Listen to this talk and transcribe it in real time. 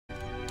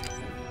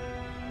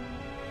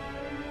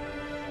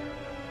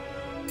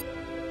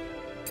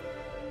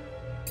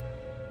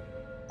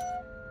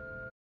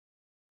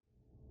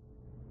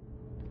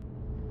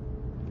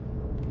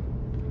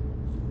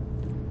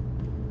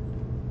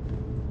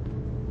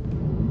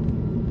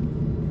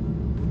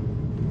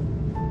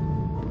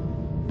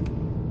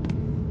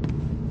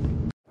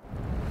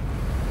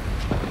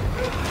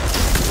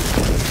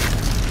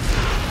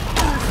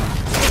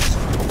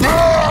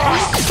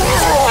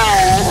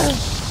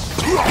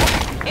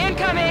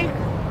incoming!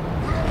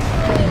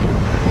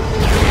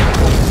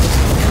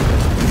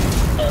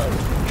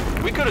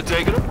 We could have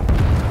taken him.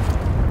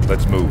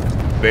 Let's move.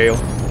 Vale,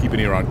 keep an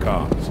ear on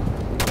comms.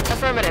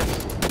 Affirmative.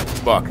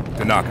 Buck,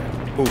 Tanaka,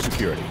 full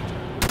security.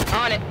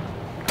 On it.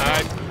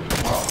 Alright.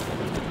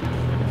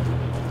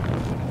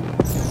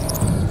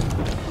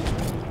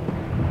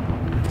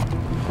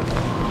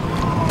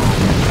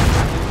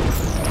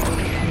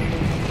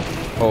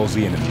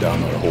 Halsey and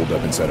Ndama are holed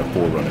up inside a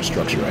Forerunner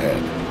structure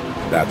ahead.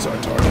 That's our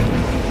target.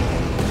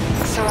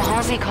 So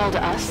Halsey called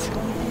us?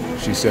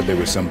 She said there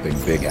was something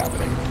big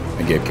happening,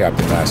 and gave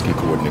Captain Lasky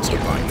coordinates to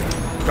find her.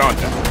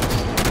 Contact.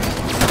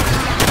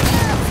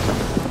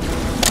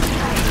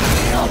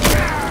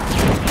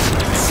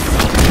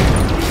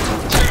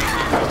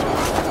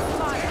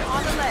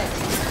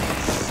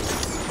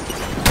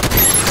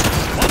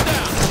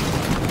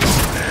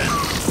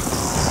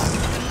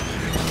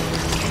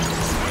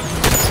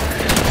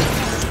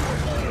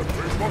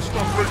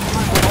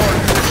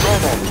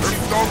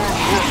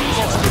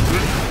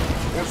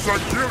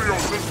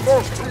 Osiris is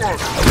lost to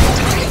us!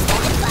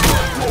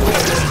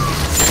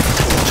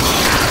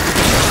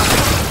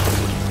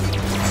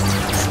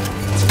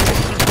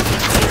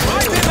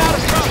 Find him out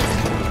of trouble!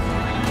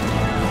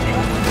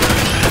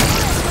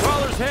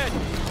 Crawler's head!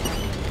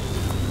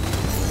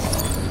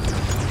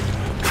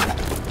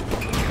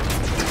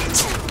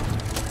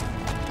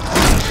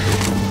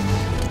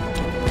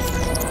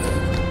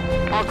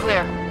 All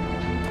clear.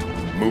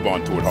 Move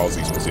on toward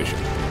Halsey's position.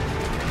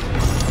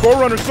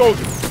 Forerunner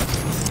soldiers!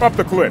 Up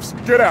the cliffs!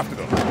 Get after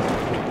them!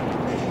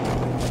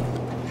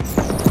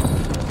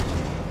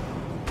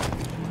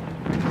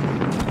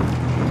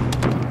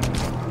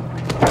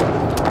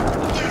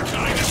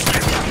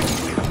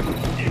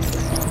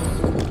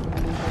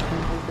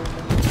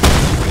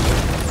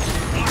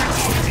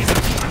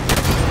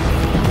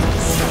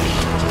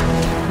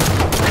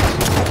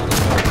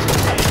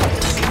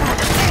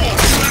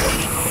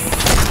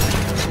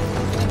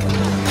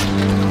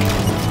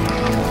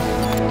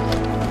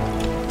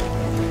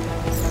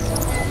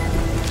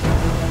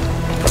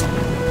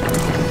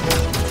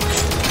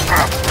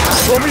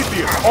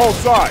 Prometheus, all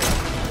sides!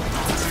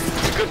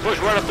 We could push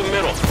right up the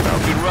middle. That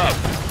would be rough.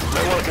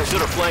 Might want to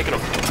consider flanking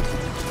them.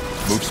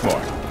 Move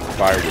smart.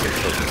 Fire with a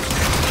purpose.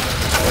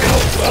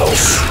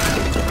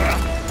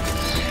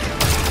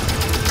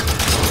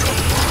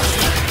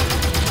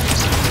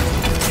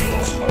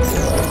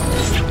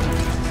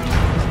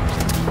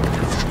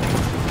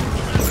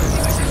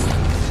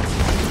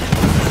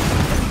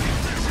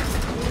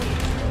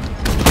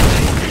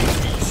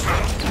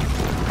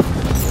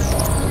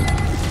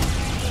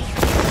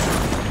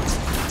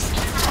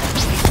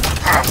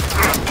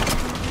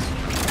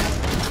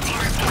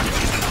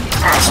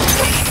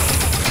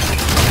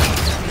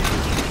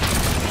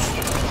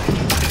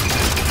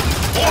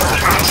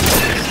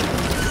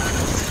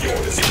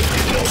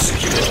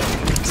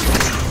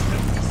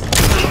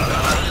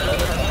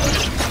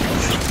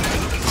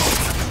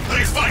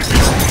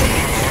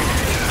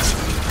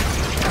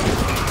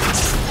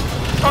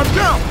 I'm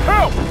down!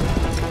 Help!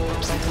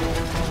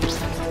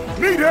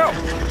 Need help!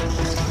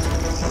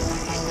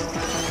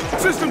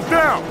 System's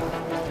down!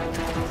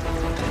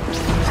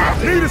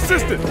 Need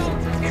assistance!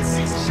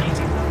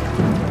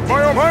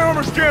 My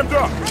armor's jammed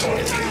up!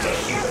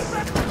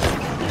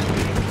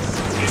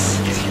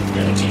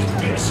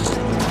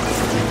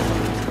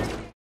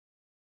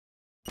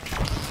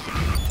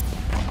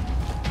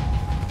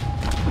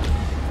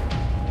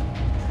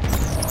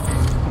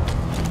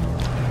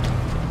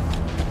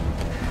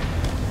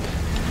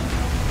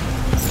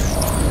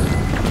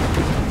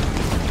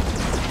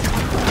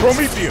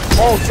 Prometheus,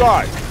 all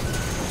sides!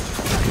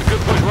 We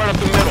could push right up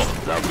the middle.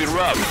 That would be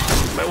rough.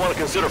 Might want to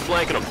consider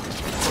flanking them.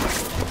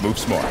 Move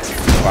smart.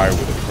 Fire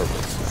with a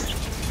purpose.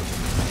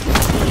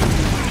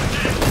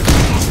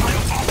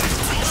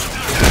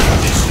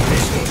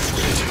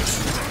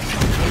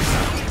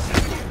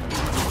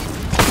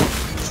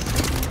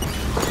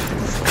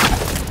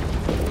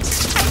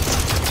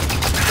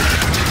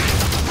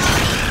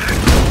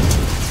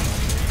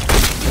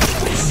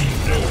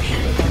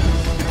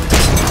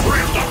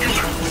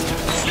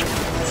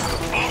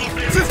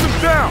 System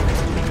down!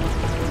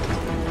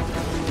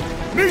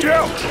 Need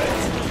help!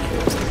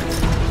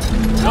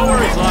 No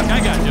worries, Locke. I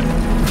got you.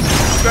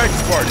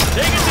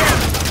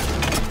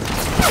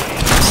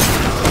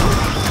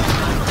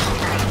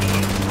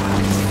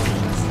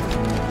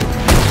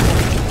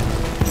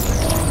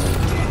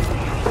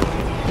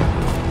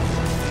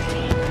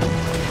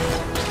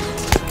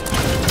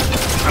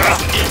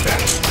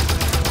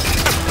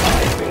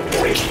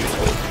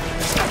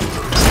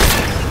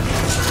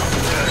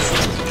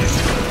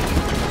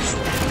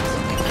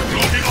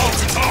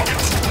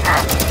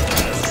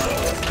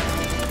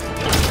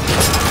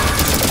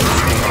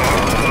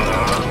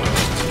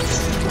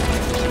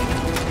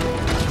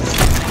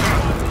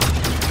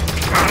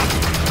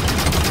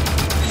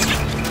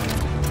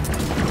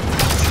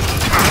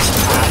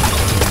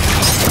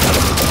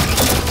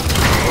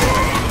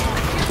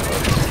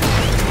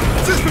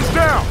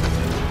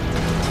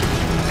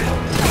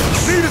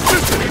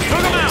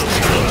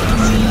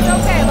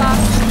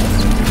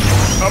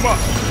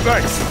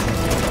 Thanks.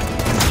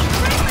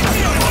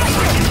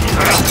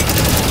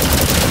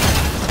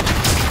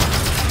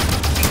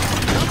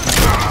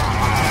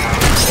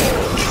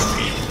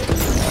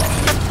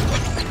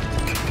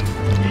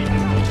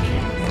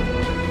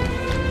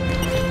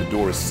 The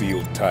door is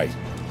sealed tight.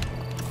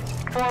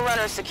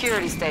 Forerunner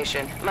security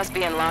station. Must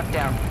be in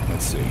lockdown.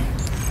 Let's see.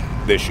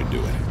 This should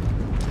do it.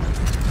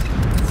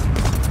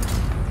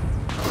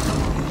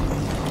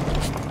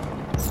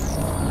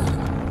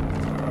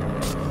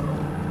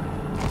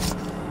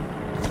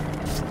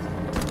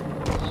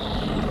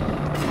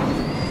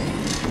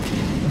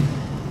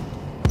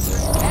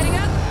 Heading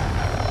up.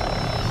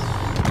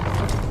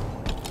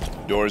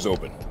 Door's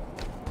open.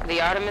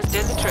 The Artemis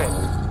did the trick.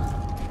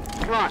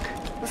 Look,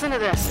 listen to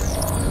this.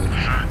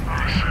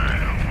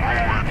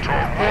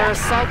 They're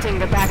assaulting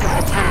the back of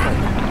the temple,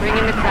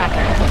 bringing the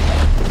Kraken.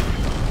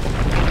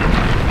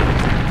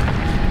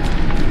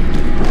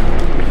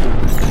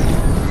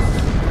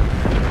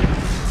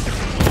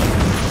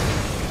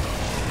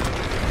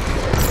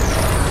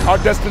 Our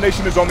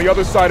destination is on the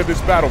other side of this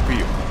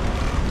battlefield.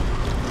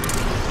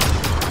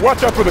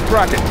 Watch out for the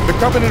Kraken. The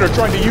Covenant are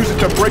trying to use it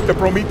to break the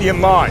Promethean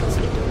lines.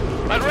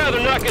 I'd rather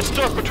not get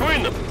stuck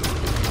between them.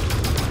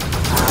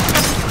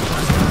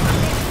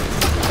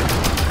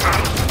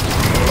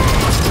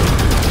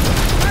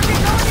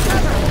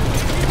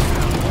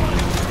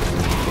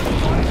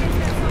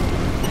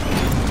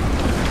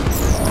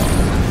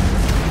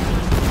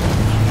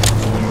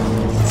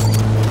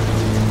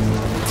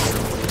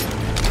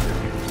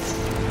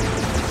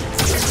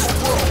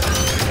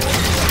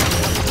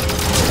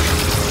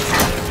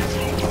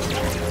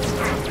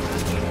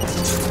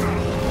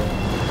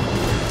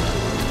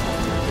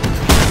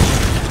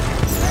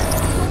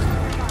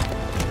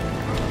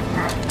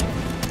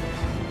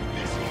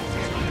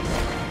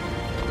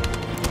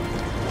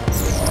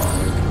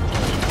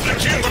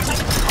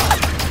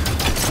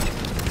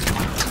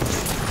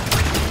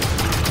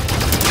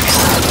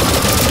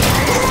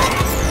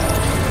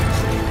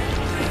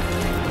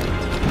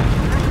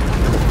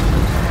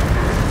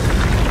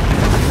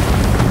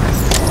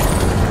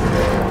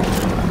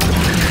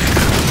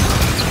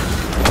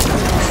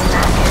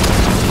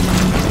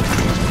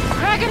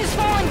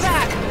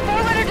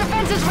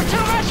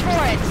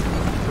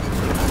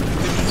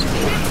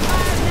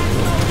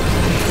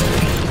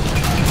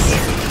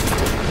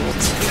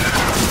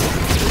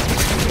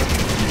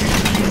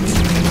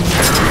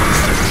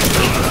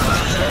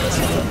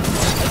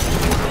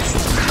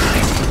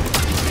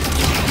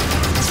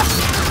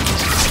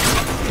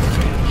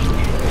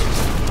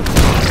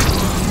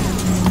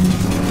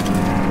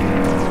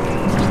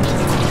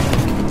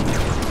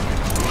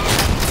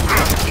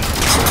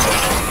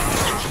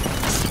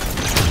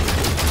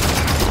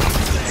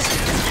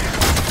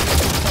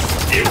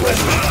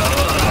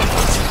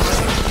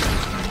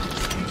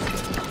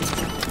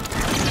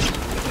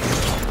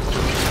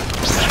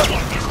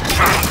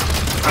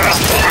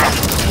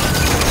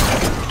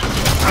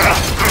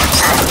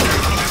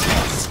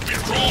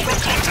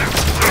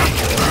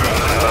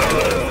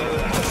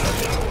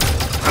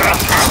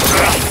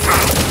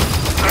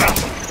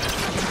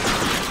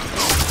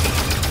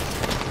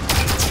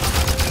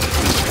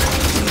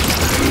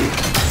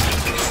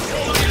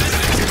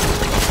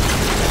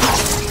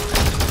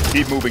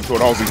 Keep moving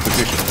toward Halsey's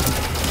position.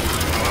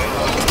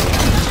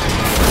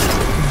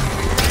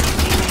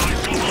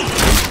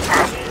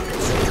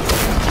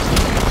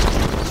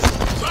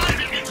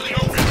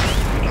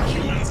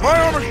 My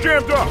armor's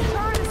jammed up!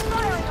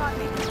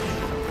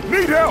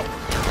 Need help!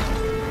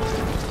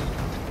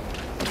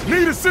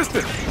 Need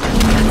assistance!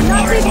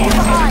 Not leaving you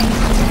behind!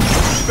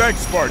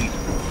 Thanks, Spartan.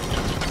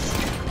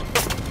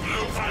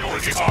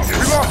 We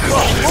lost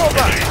love! Fall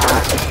back!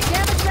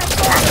 Damage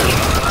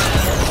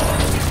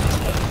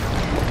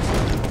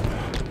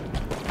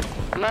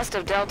that Must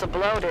have dealt a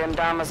blow to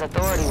Ndama's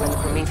authority when the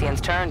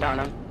Prometheans turned on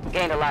him.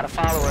 Gained a lot of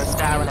followers,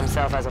 styling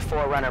himself as a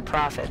Forerunner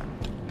prophet.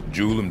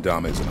 Jul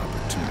Ndama is an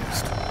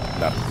opportunist,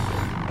 not a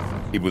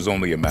leader. It was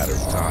only a matter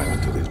of time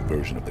until his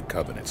version of the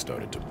Covenant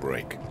started to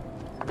break.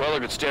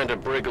 Brother could stand to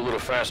break a little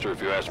faster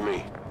if you ask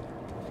me.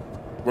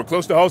 We're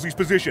close to Halsey's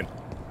position.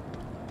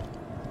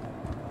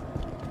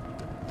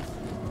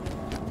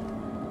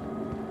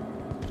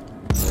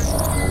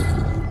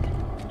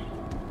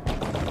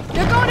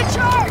 They're going to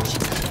charge!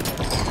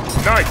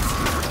 Nice!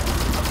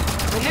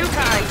 The new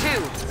kind,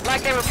 too.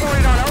 Like they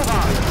reported on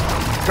Oban.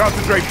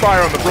 Concentrate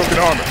fire on the broken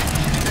armor.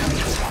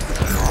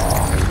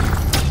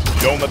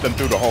 Don't let them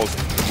through to Halsey.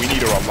 We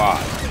need her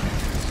alive.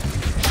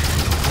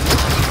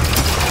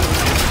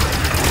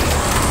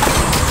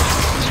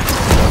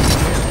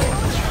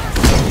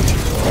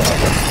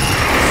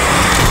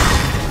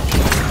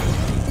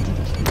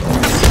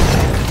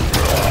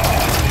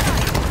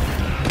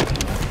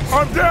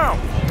 I'm down!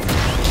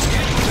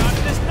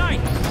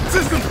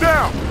 System's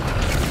down!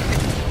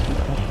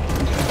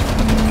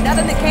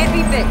 Nothing that can't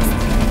be fixed.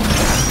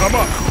 I'm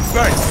up.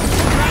 Thanks.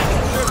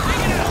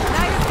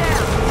 Knight is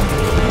down.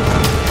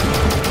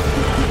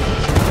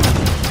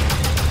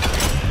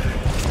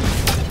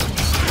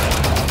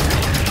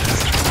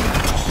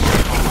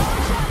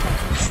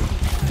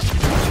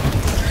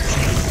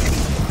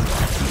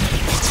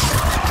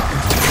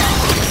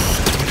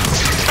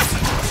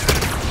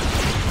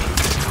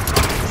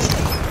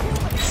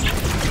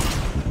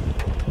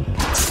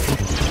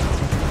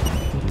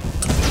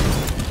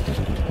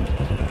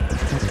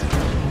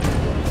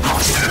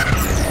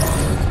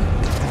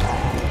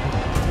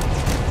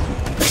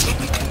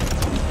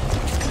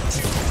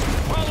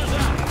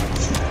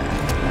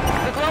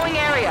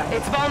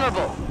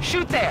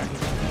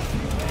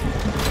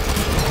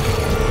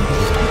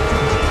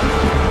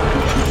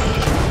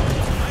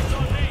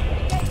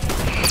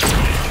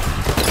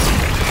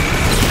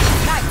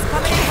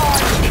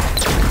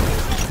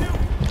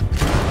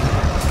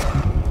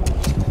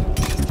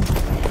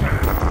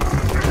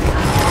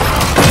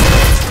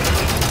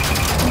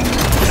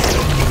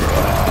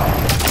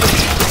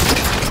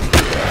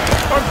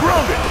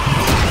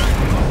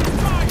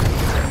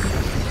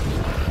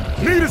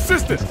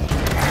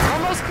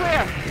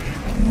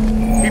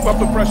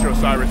 the pressure,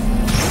 Osiris.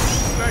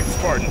 Thanks,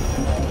 Spartan.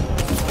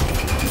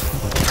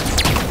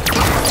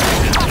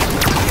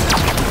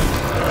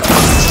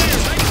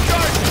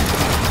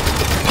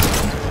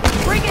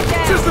 Bring it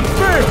down! System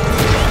failed!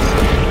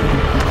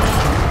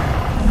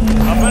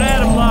 Up and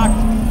at him, Locke.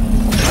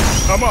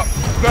 I'm up.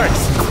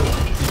 Thanks.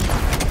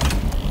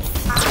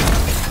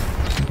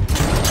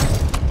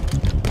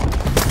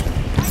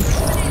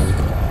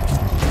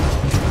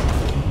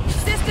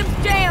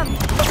 System's jammed!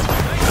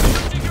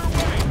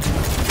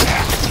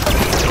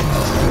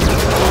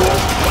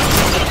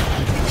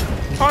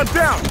 I'm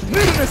down.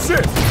 Need an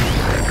assist.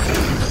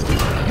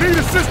 Need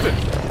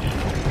assistance.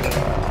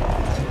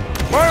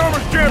 My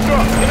armor's jammed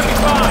up. Gonna be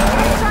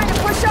fine. Trying to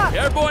push up!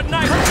 Airborne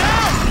knife.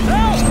 Down!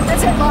 Help!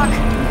 That's it, Locke.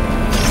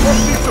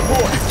 Must need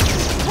support.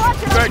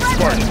 Watch it! Thanks,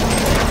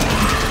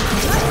 Spartan.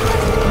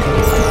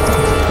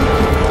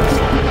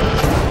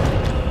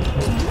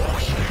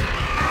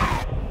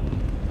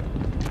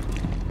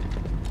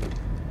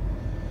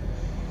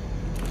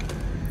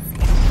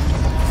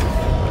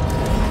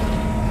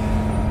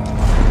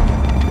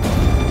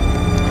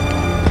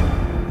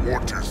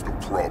 What is the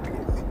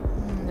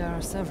problem? There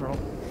are several.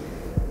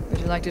 Would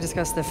you like to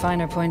discuss the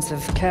finer points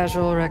of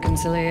casual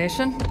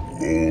reconciliation?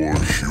 More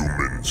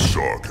human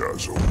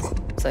sarcasm.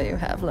 So you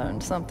have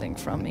learned something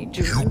from me,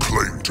 You Jude.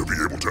 claim to be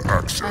able to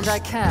access... And I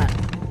can.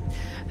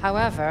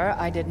 However,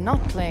 I did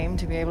not claim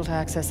to be able to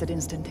access it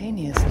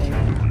instantaneously. No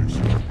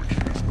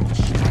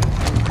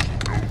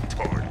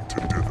time to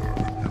dither.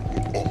 You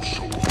will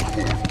also accord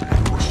me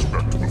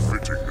respect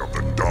befitting of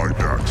the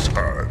Didact's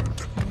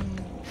hand.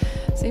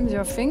 Seems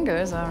your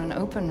fingers are an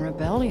open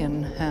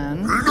rebellion, Han.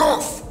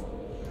 Enough!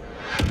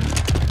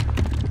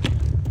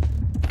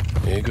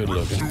 Ain't good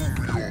looking. Do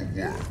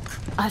your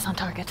work. Eyes on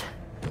target.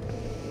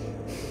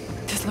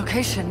 This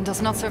location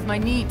does not serve my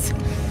needs.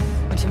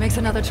 When she makes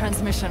another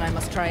transmission, I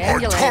must I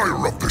triangulate.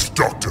 tire of this,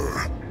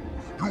 Doctor.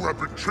 You have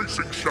been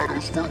chasing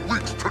shadows for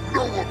weeks to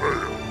no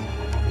avail.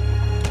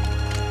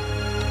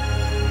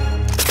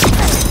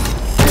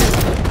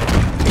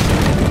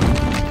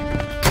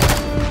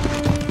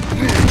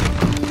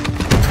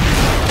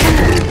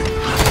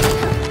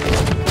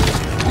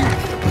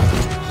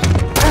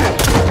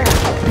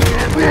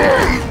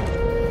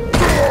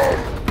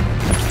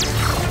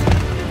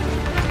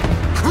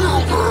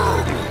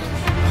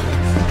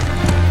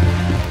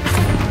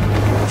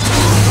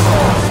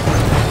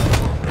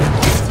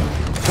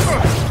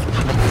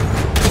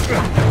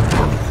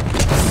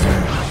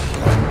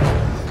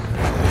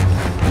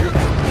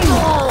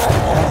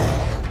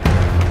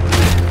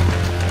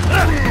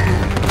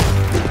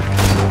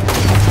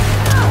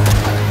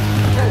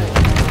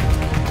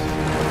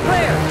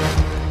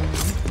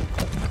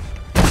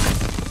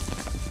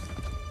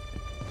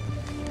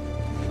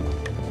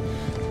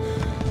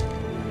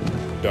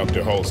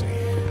 Dr. Halsey,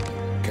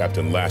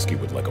 Captain Lasky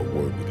would like a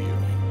word with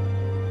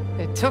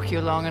you. It took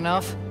you long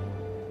enough.